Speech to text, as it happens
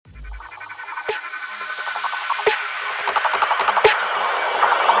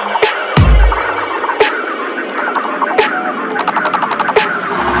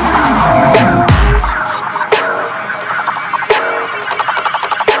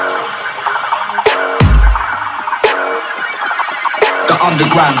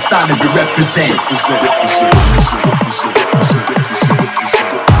underground standard we represent.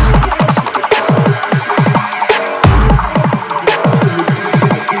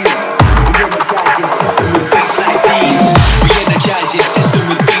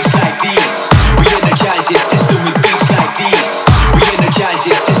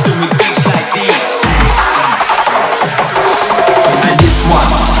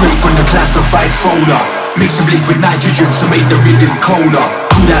 Straight from the classified folder, mix and blink with nitrogen to make the rhythm colder.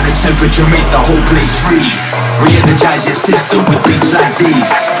 Cool down the temperature, make the whole place freeze. Re-energize your system with beats like these.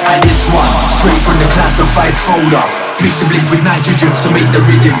 And this one, straight from the classified folder, mix and blink with nitrogen to make the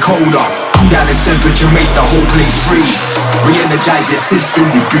rhythm colder. Cool down the temperature, make the whole place freeze. Re-energize your system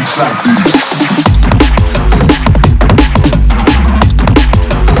with beats like these.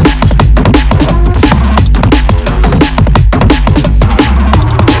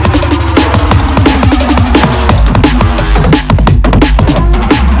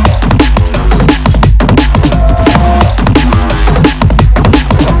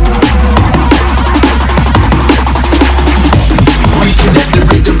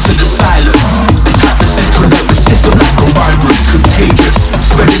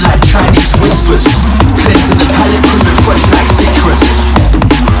 Spreading like Chinese whispers, cleansing the palate cause we're fresh like citrus.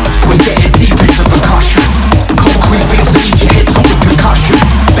 We're getting deep into percussion, concrete beats leave your head top with concussion.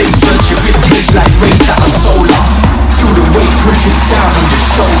 Bass burns your ribcage like rays out of solar. Feel the weight pushing down on your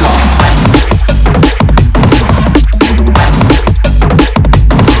shoulder.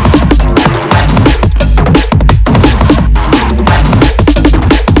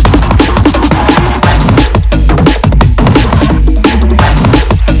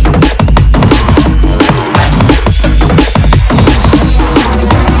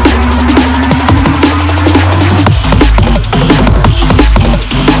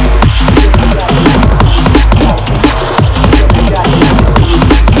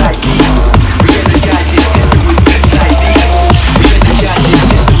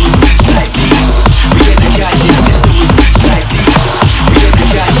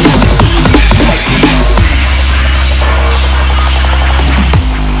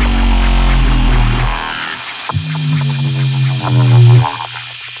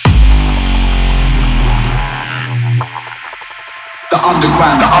 The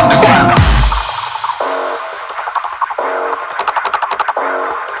underground.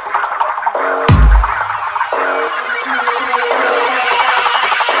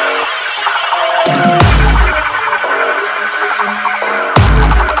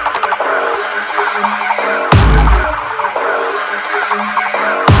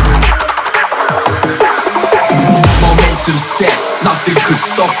 Momentum set, nothing could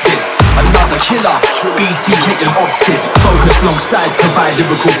stop this. Another killer, BTK and Optiv. Focus alongside, provide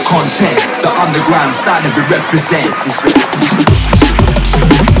lyrical content. The underground standard we represent.